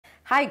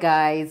Hi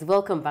guys,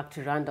 welcome back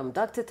to Random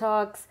Doctor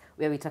Talks,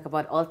 where we talk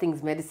about all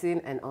things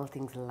medicine and all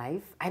things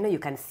life. I know you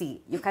can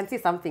see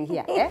something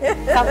here, eh?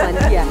 Someone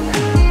here.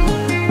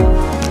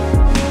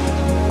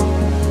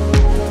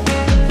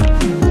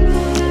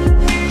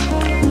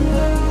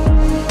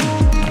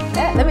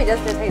 Let me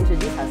just let her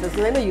introduce herself,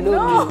 so I know you know me.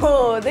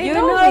 No, they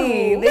know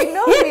me. They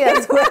know me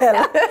as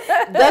well.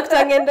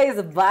 Dr.Ngendo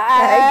is back.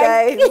 Hi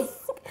guys.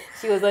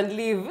 She was on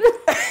leave,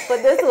 for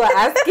those who are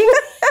asking.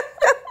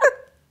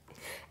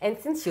 And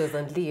since she was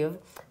on leave,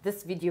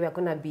 this video we're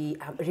gonna be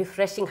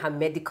refreshing her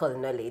medical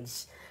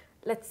knowledge.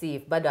 Let's see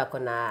if bado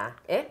akona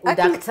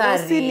udaktari.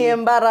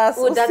 Usiniembarrass.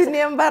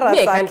 Usiniembarrass.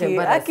 Me, I can't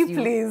embarrass you.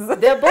 Please.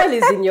 The ball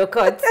is in your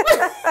court.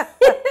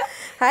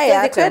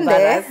 Hiya,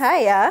 twende.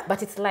 Hiya.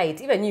 But it's light.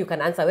 Even you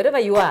can answer wherever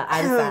you are.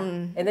 Answer,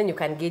 and then you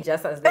can gauge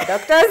us as the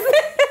doctors.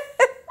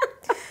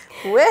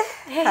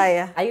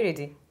 Hiya. Are you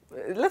ready?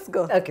 Let's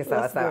go. Okay,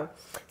 Let's go.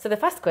 So the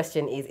first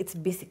question is, it's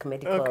basic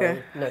medical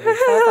knowledge.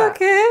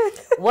 Okay.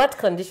 What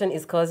condition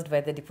is caused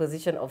by the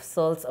deposition of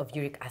salts of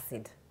uric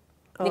acid?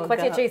 Oh,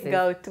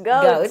 Gout.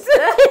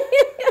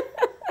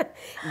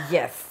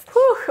 Yes.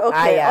 Whew,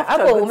 okay.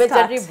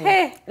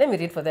 Hey. Let me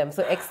read for them.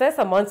 So excess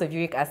amounts of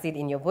uric acid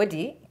in your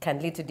body can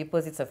lead to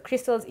deposits of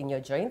crystals in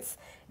your joints,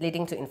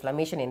 leading to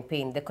inflammation and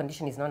pain. The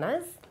condition is known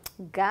as?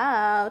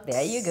 Gout.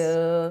 There you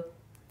go.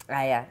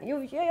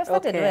 You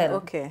started well.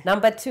 Okay.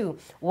 Number 2,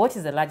 what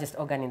is the largest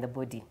organ in the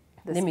body?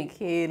 The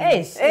skin.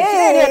 Hey.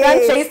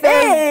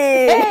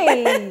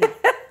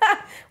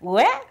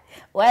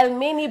 While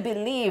many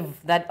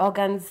believe that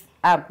organs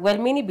are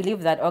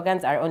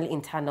only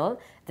internal,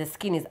 the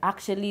skin is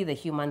actually the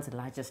human's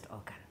largest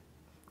organ.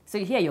 So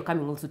here you're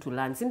coming also to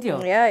learn, Cynthia.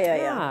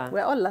 Yeah.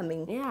 We're all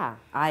learning.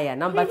 Yeah.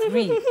 Number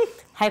 3,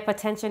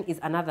 hypertension is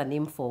another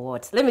name for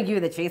what? Let me give you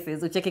the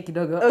choices. Ucheke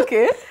kidogo.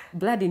 Okay.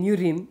 Blood in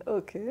urine.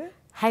 Okay.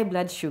 High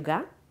blood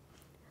sugar,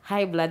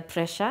 high blood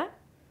pressure,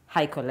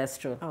 high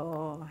cholesterol.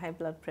 Oh, high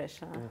blood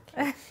pressure.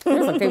 Okay.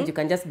 Sometimes you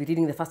can just be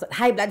reading the first one.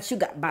 High blood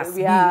sugar, bas.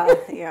 Yeah.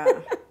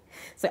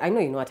 So I know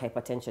you know what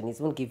hypertension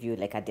is. Won't give you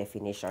like a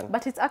definition.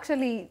 But it's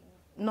actually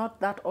not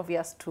that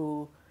obvious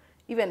to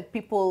even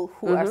people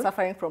who are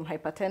suffering from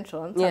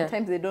hypertension.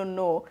 Sometimes they don't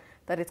know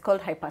that it's called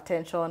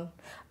hypertension.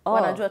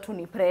 Wanajua tu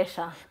ni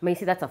pressure. But you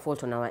see, that's a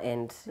fault on our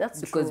end.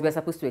 That's because true. we're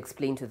supposed to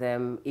explain to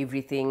them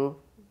everything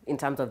in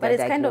terms of their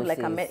diagnosis. But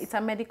it's diagnosis. kind of like it's a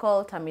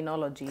medical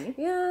terminology.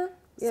 Yeah.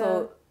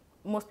 So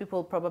most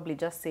people probably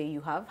just say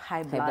you have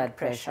high blood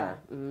pressure.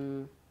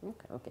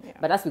 Okay. Yeah.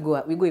 But as we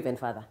go even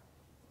further.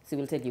 So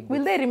we'll tell you.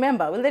 Will they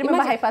remember? Will they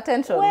remember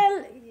hypertension?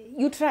 Well,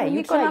 you try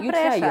your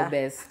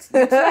best.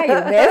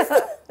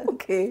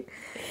 Okay.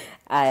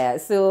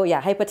 So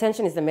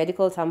hypertension is the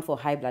medical term for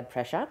high blood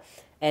pressure.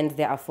 And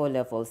there are 4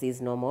 levels. There's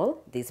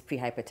normal, there's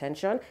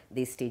pre-hypertension,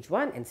 there's stage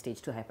 1 and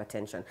stage 2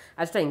 hypertension.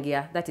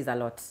 That is a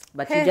lot,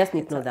 but you just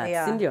need to know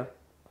that. Cindy?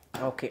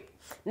 Okay.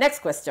 Next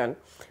question.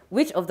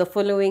 Which of the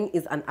following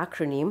is an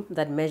acronym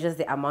that measures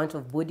the amount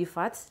of body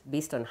fat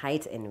based on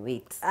height and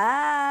weight?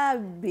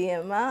 BMI. Do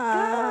you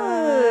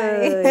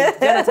want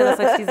to tell us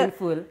what it is in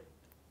full?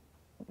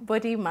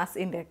 Body mass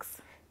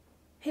index.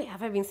 Hey,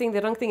 have I been saying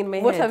the wrong thing in my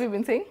head? What have you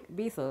been saying?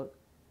 Basal.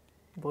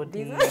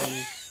 Body.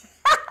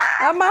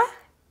 Ama?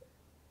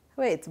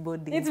 Wait, it's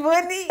body. It's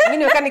body. You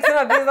know, can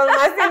explain basal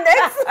mass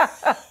index?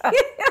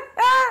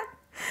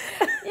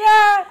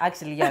 Yeah.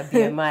 Actually,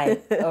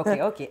 BMI.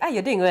 Okay.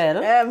 You're doing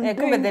well. I'm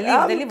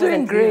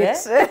doing great.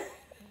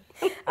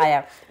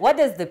 What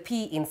does the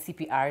P in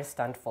CPR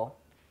stand for?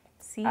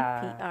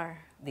 CPR.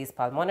 There's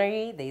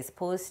pulmonary, there's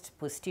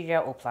posterior,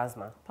 or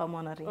plasma.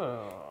 Pulmonary.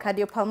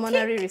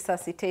 Cardiopulmonary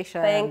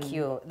resuscitation. Thank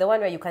you. The one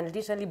where you can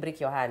literally break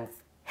your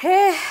hands.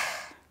 Hey.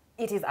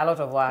 It is a lot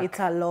of work. It's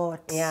a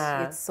lot.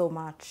 Yeah. It's so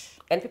much.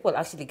 And people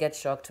actually get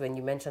shocked when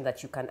you mention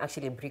that you can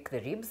actually break the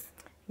ribs.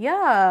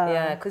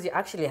 Yeah, because you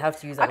actually have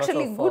to use a lot of force.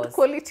 Actually, good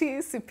quality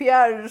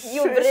CPR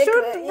should break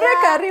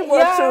a rib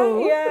or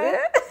two.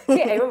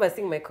 Yeah, I remember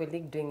seeing my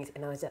colleague doing it,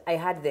 and I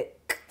had the...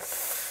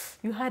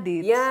 You had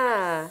it?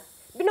 Yeah.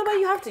 But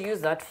you have to use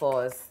that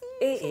force.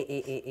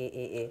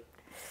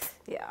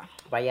 Yeah.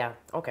 But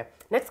okay.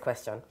 Next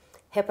question.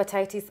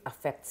 Hepatitis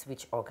affects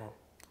which organ?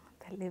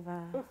 The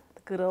liver.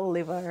 The good old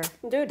liver.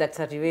 Dude, that's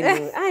a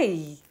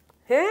really...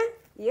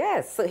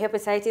 Yes, so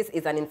hepatitis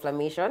is an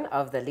inflammation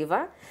of the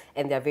liver,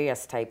 and there are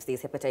various types.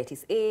 There's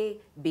hepatitis A,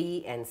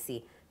 B, and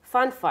C.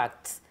 Fun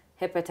fact,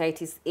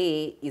 hepatitis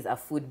A is a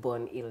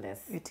foodborne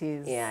illness. It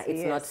is. Yeah,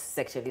 it's not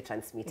sexually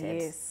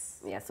transmitted.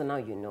 Yes. Yeah, so now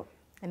you know.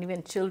 And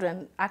even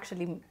children,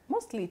 actually,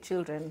 mostly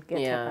children get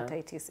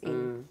hepatitis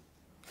A.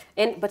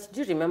 But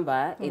do you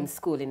remember in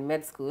school, in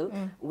med school,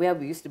 where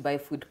we used to buy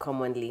food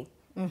commonly?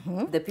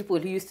 The people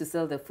who used to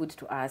sell the food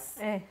to us,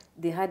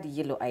 they had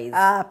yellow eyes.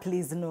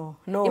 Please, no.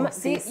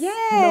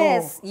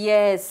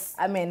 Yes.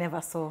 I may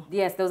never saw.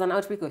 Yes, there was an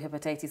outbreak of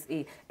hepatitis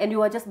A, and we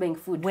were just buying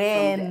food.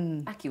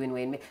 When I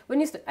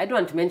don't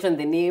want to mention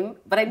the name,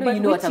 but I know you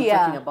know what I'm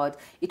talking about.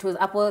 It was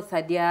Apple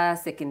third year,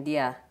 second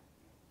year.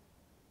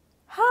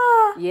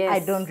 Yes. I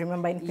don't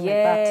remember anything like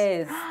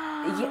that.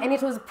 Yeah, and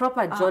it was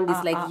proper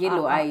jaundice, like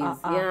yellow eyes.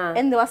 Yeah.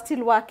 And they were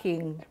still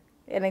working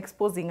and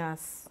exposing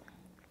us.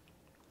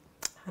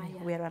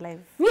 And we are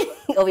alive.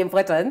 Of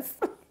importance.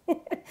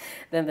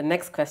 Then the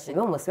next question.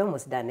 We're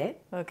almost done, eh?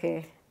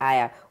 Okay.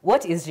 Aya,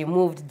 what is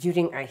removed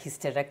during a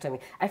hysterectomy?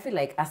 I feel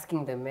like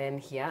asking the men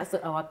here. So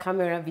our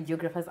camera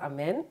videographers are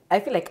men. I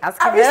feel like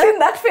asking Have you them. seen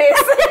that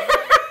face?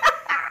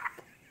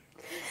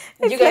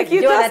 You guys, do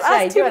you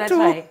want to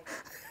try?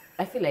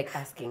 I feel like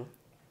asking.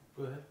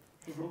 Go ahead.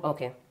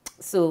 Okay.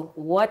 So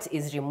what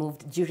is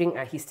removed during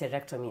a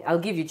hysterectomy? I'll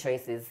give you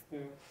choices. Yeah.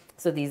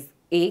 So there's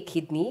A,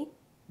 kidney,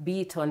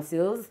 B,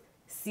 tonsils,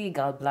 C,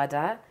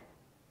 gallbladder,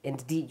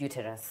 and D,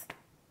 uterus.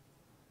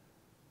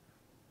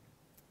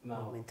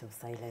 Now. Moment of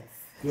silence.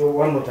 Yo,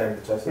 one more time,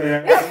 just.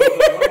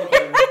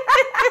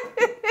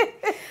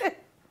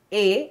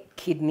 A,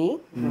 kidney.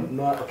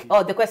 No, okay.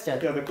 Oh, the question.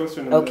 Yeah, the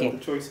question and Okay. the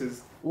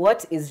choices.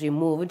 What is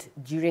removed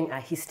during a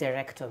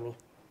hysterectomy?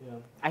 Yeah.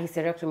 A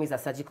hysterectomy is a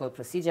surgical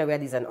procedure where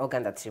there's an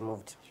organ that's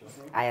removed.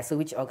 Sure. So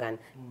which organ?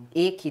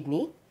 A,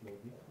 kidney, Maybe.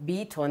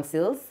 B,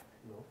 tonsils,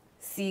 No.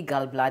 C,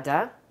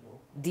 gallbladder, No.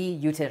 D,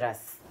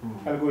 uterus.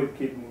 I'll go with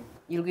kidney.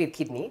 You'll go with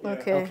kidney?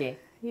 Okay. Okay.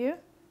 You?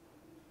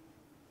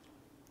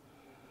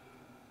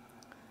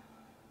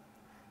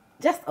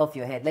 Just off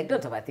your head, like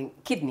don't overthink.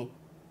 Kidney.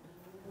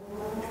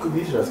 Could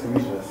be uterus, could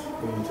be uterus,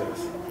 could be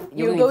uterus. You're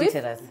You going go with with?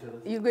 uterus.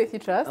 You go with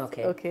uterus?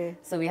 Okay. Okay.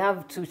 So we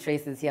have two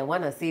choices here.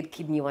 One has said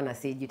kidney, one has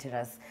said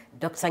uterus.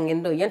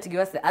 Dr.Ngendo, you want to give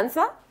us the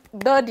answer?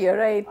 Dod, you're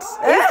right.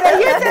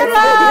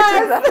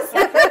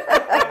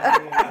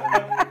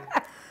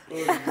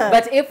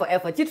 But A for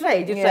effort. You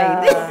tried. You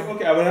Yeah. tried.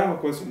 Okay, I will have a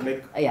question.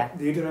 Like, Yeah.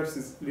 the uterus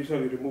is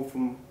literally removed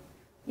from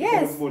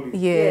Yes. the body.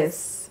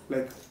 Yes.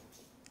 Like,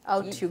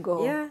 Out you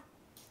go. Yeah.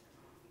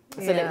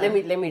 So Yeah. let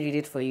me read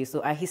it for you. So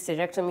a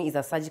hysterectomy is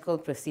a surgical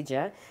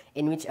procedure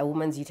in which a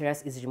woman's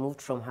uterus is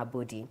removed from her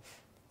body.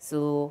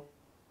 So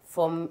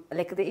from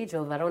like the age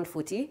of around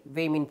 40,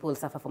 very many people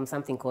suffer from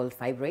something called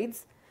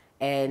fibroids.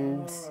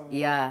 And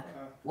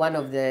one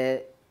of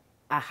the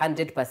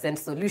 100%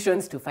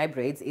 solutions to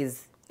fibroids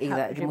is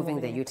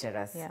removing the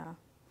uterus, Yeah.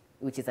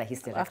 which is a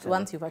hysterectomy. After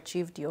once you've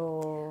achieved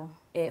your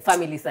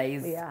family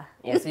size. Yeah.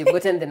 Yeah, so you've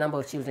gotten the number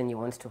of children you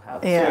want to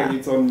have. so like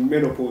it's on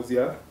menopause,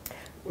 yeah?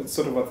 It's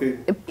sort of a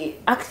thing.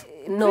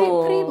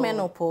 No.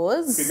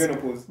 pre-menopause,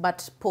 Pre-menopause.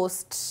 but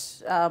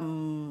post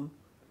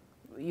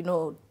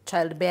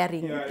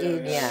childbearing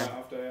age. Yeah.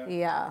 After, yeah.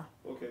 Yeah.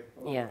 Okay.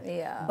 Yeah.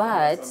 Yeah.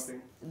 But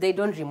Something. they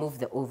don't remove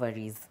the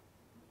ovaries.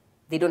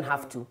 They don't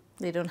have to.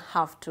 They don't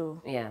have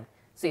to. Yeah.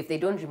 So if they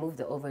don't remove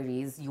the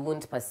ovaries, you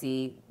won't per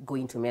se go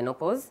into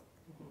menopause.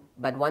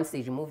 But once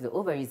they remove the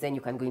ovaries, then you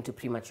can go into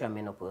premature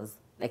menopause.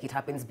 Like it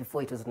happens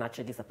before it was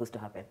naturally supposed to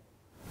happen.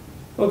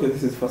 Okay,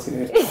 this is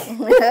fascinating.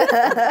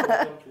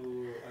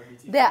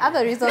 There are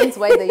other reasons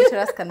why the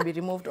uterus can be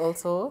removed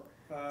also.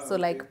 So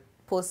like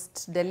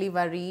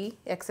post-delivery,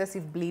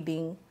 excessive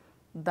bleeding,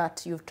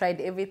 that you've tried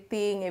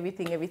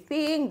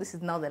everything. This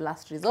is now the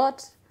last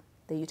resort.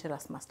 The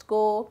uterus must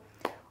go.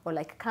 Or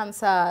like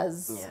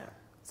cancers,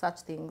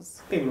 such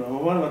things. Hey, bro,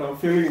 what I'm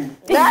feeling.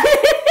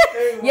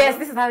 Yes,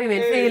 this is how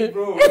women feel.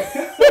 Bro.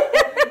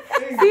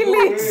 Feel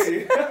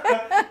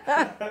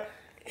it.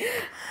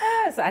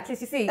 So at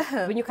least you see,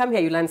 when you come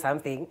here, you learn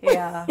something.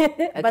 Yeah.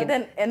 Okay. But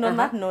then, and on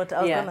that note,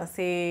 I was Yeah. gonna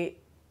say,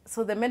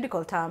 so the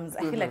medical terms,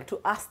 I feel like to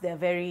us they're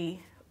very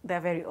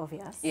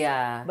obvious.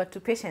 Yeah. But to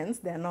patients,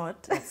 they're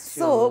not.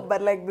 So,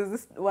 but like there's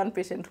this one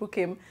patient who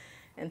came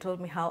and told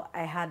me how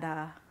I had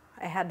a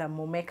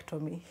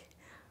momectomy.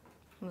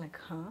 I'm like,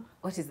 huh?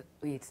 What is?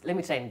 Wait, let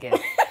me try and guess.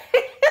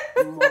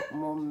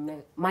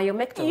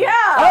 Myomectomy. Yeah.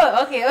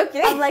 Oh, okay.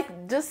 I'm like,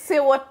 just say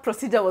what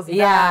procedure was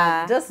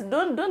Yeah. done. Just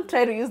don't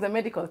try to use the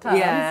medical terms.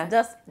 Yeah.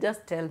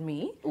 Just tell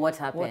me What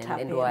happened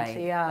and why?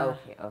 Yeah.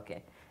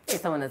 Okay. Hey,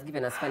 someone has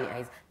given us funny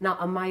eyes. Now,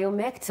 a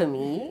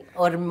myomectomy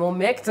or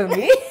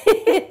momectomy,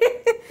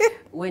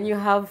 when you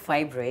have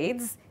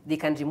fibroids, they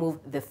can remove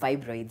the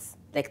fibroids,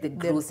 like the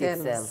growth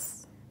Themselves.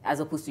 itself, as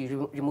opposed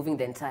to removing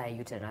the entire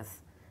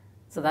uterus.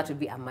 So that would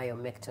be a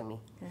myomectomy.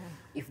 Yeah.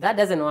 If that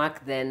doesn't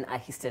work, then a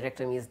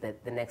hysterectomy is the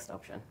next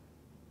option.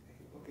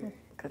 Okay.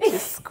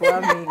 She's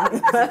squirming.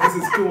 This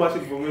is too much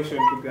information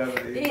to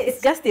gather.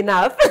 It's just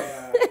enough.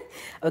 Yeah.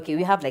 Okay,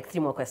 we have like 3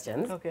 more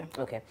questions.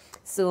 Okay.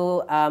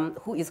 So,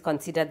 who is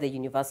considered the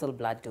universal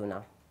blood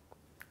donor?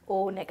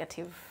 O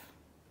negative.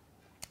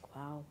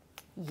 Wow.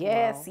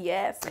 Yes.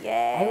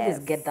 I always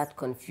get that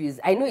confused.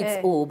 I know it's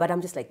O, but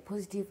I'm just like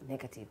positive,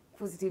 negative,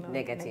 positive, No,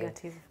 negative.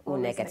 negative. O,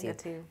 Always negative.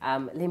 negative.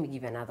 Let me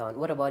give you another one.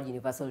 What about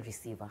universal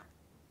receiver?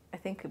 I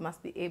think it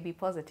must be AB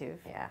positive.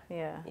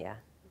 Yeah.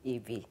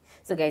 AB.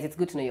 So, guys, it's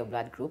good to know your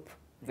blood group.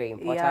 Very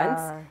important.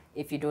 Yeah.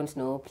 If you don't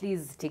know,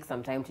 please take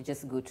some time to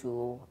just go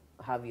to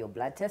have your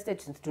blood tested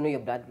to know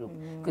your blood group,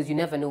 because you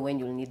never know when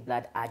you'll need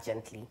blood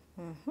urgently.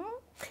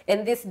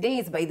 And these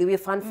days, by the way,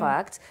 fun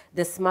fact,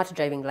 the smart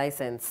driving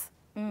license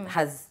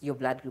has your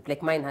blood group.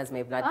 Like mine has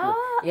my blood group.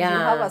 You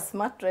have a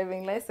smart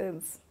driving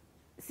license.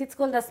 See, it's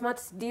called a smart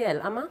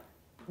DL, Ama?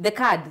 The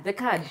card.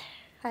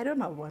 I don't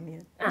have one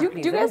yet.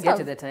 Please, do you let's guys get have?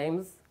 to the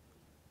times.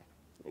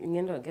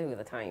 Ngendo, get with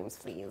the times,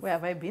 please. Where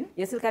have I been?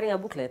 You're still carrying a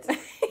booklet.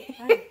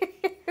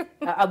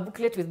 A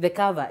booklet with the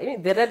cover,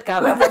 the red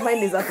cover. Mine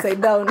is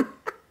upside down.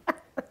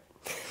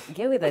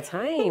 Get with the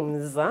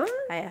times, huh?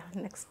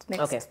 Next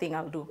Okay. thing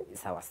I'll do.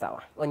 Sawa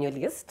sawa. On your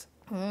list?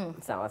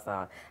 Sawa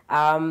sawa.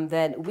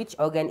 Then which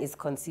organ is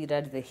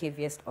considered the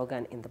heaviest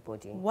organ in the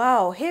body?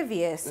 Wow,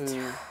 heaviest.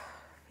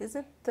 Is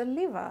it the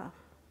liver?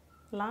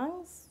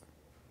 Lungs?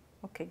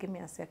 Okay, give me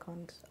a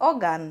second.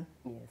 Organ.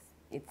 Yes.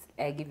 It's,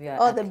 I give you a...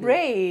 Oh, a the clue.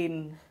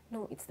 brain.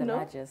 No, it's the No?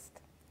 largest.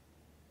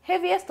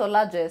 Heaviest or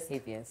largest?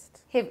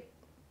 Heaviest.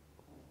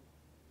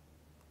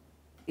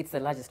 It's the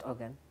largest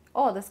organ.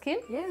 Oh, the skin?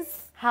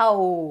 Yes.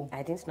 How?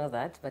 I didn't know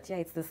that, but yeah,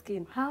 it's the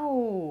skin.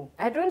 How?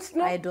 I don't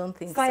know. I don't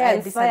think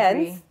Science, so. I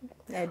disagree.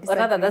 science. I Or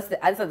rather, disagree. that's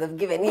the answer they've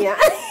given here.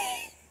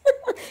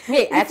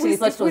 Me, I actually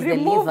thought it was the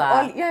remove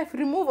liver. if you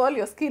remove all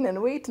your skin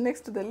and weight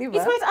next to the liver.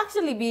 It might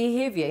actually be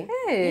heavy.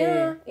 Hey.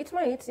 Yeah, it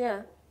might,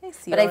 yeah.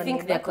 But I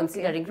think they're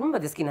considering, remember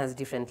the skin has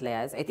different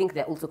layers. I think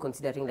they're also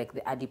considering like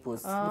the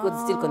adipose because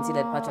it's still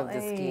considered part of the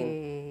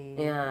skin.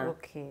 Yeah.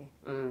 Okay.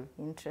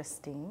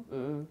 Interesting.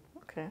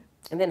 Okay.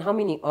 And then how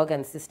many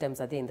organ systems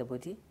are there in the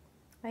body?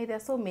 Aye, there are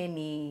so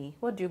many.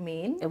 What do you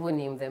mean? I will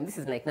name them. This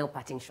is like now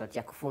parting shot.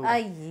 Ya kufunga.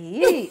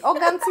 Aye.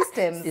 Organ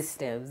systems.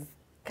 Systems.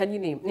 Can you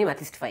name at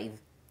least 5?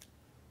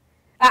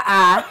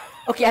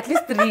 Okay, at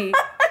least 3.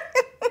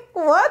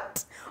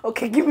 What?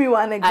 Okay, give me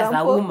one example.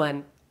 As a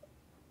woman.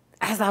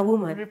 As a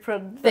woman.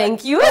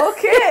 Thank you.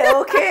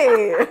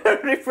 Okay.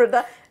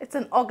 It's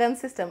an organ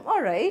system.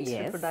 All right.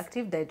 Yes.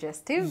 Reproductive,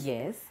 digestive.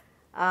 Yes.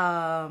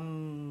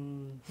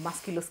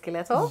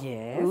 Musculoskeletal.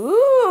 Yes.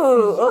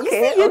 Ooh.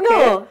 Okay. You okay.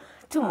 know.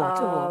 Two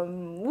more.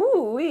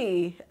 Ooh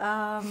wee.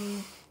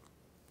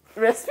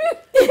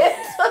 Respiratory.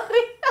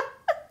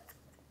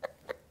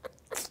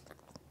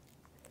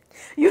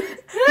 You're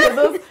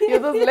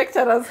those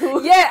lecturers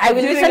who. Yeah, I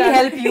will during literally a-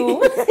 help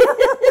you.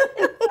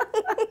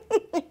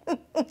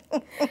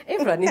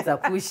 Everyone needs a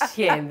push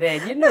here and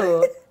then, you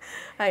know.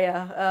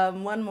 Yeah.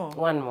 One more.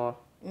 One more.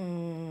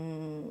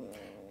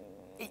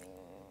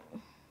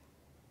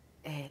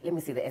 Let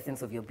me see the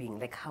essence of your being.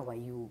 Like, how are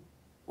you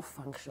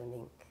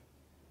functioning?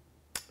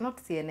 Not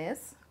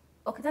CNS.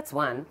 Okay, that's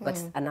one,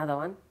 but another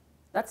one.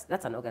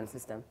 That's an organ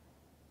system.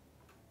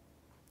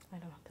 I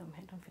don't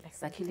feel like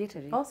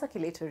Circulatory. Oh,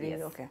 circulatory.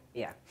 Yes. Okay.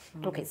 Yeah.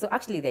 Okay, so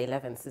actually there are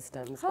 11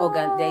 systems. There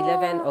are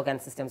 11 organ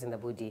systems in the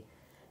body.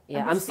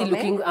 Yeah, I'm still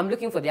looking. I'm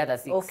looking for the other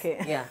 6. Okay.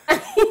 Yeah.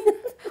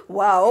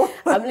 Wow.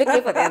 I'm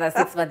looking for the other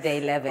 6, but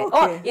they're 11.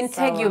 Okay,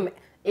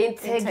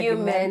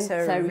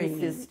 integumentary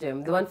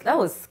system. The one that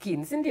was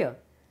skin, isn't it?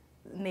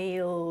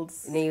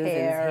 Nails, Nails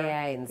hair. and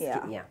hair and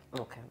skin. Yeah.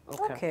 Okay.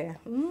 Okay.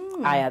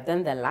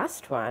 Then the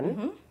last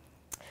one.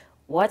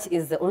 What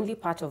is the only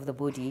part of the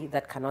body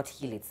that cannot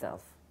heal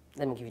itself?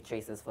 Let me give you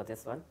choices for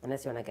this one,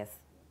 unless you wanna guess.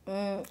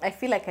 I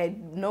feel like I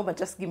know, but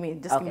just give me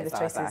the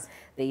choices.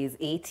 There is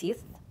A,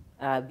 teeth,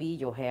 B,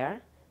 your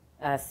hair,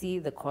 C,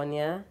 the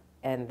cornea,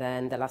 and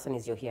then the last one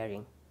is your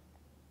hearing.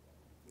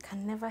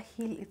 Can never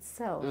heal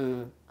itself.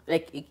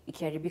 Like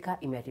ikiharibika,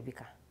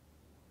 imeharibika,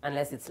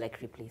 unless it's like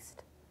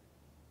replaced.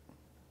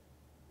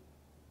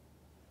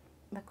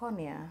 The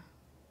cornea.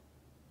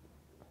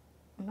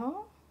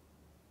 No?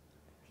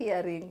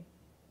 Hearing.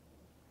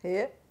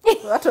 Yeah.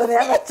 What were the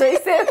other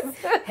choices?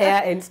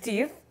 Hair and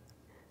teeth.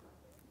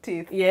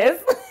 Teeth.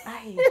 Yes.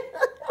 Aye.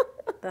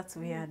 That's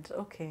weird.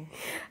 Okay.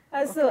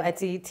 So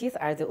Ati, teeth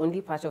are the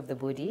only part of the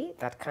body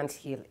that can't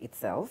heal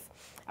itself.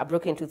 A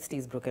broken tooth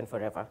stays broken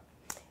forever.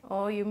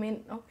 Oh, you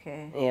mean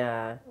okay.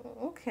 Yeah.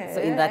 Okay.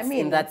 So in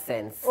that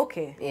sense.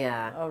 Okay.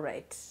 Yeah. All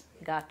right.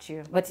 Got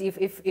you. But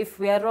if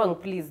we are wrong,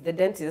 please, the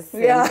dentists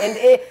Yeah.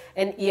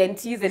 and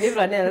ENTs and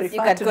everyone else, you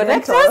Refer can to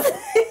correct dental. us.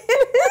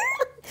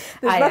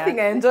 There's nothing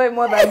I enjoy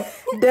more than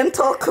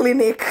dental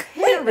clinic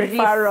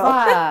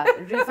referral.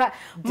 Refer.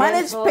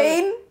 Manage Dental-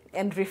 pain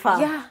and refer.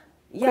 Yeah.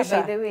 Yeah, by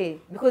HUISHA. the way.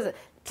 Because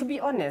to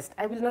be honest,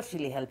 I will not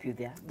really help you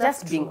there. That's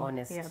just being true.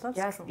 honest. Yeah, that's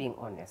just true. being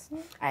honest.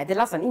 The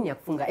last one, Inya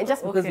Kufunga. And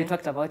just because we Okay.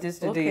 talked about it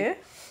today.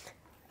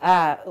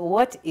 Okay.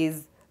 What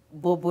is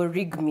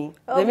boborygmy?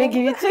 Let me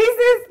give you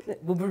choices.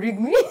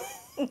 Boborygmy.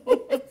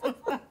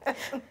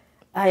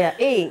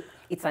 A,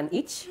 it's an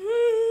itch.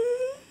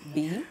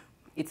 B,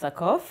 it's a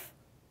cough.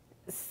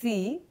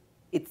 C,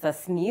 it's a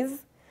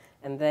sneeze.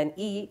 And then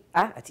D,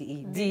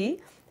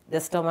 the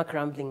stomach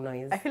rumbling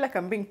noise. I feel like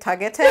I'm being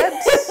targeted.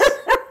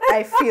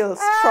 I feel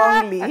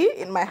strongly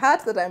in my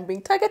heart that I'm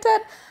being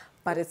targeted,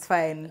 but it's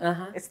fine.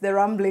 It's the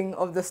rumbling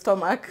of the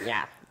stomach.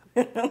 Yeah.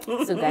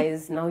 So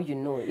guys, now you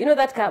know. You know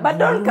that car. But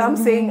don't come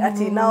saying,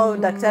 Ati, now,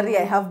 Daktari,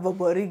 I have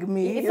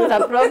boborygmy. It's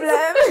not a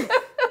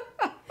problem.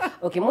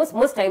 Okay,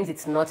 most times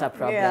it's not a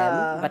problem.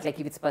 Yeah. But like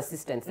if it's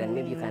persistent, then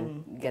maybe you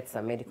can get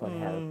some medical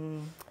help.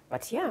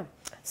 But yeah,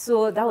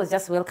 so that was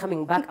just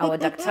welcoming back our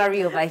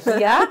Daktari over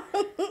here.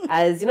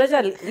 As you know,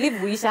 live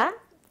HUISHA.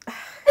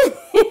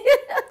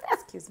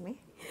 Excuse me.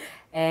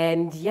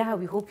 And yeah,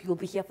 we hope you'll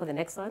be here for the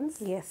next ones.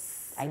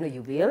 Yes. I know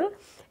you will.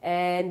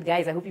 And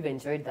guys, I hope you've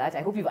enjoyed that.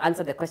 I hope you've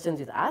answered the questions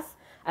with us.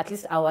 At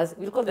least ours,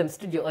 we'll call them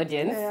studio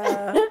audience.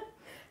 Yeah.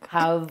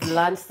 have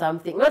learned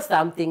something. Not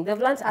something, they've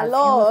learned a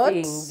lot.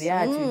 few things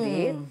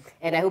today.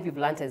 And I hope you've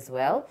learned as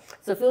well.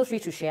 So feel free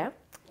to share,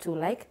 to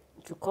like,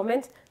 to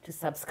comment, to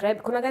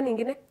subscribe. Kuna gani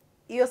ingine?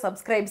 You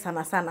subscribe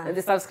sana.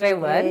 The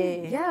subscribe one?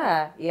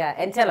 Yeah.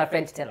 And tell a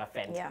friend to tell a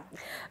friend. Yeah.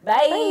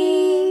 Bye.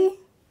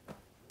 Bye.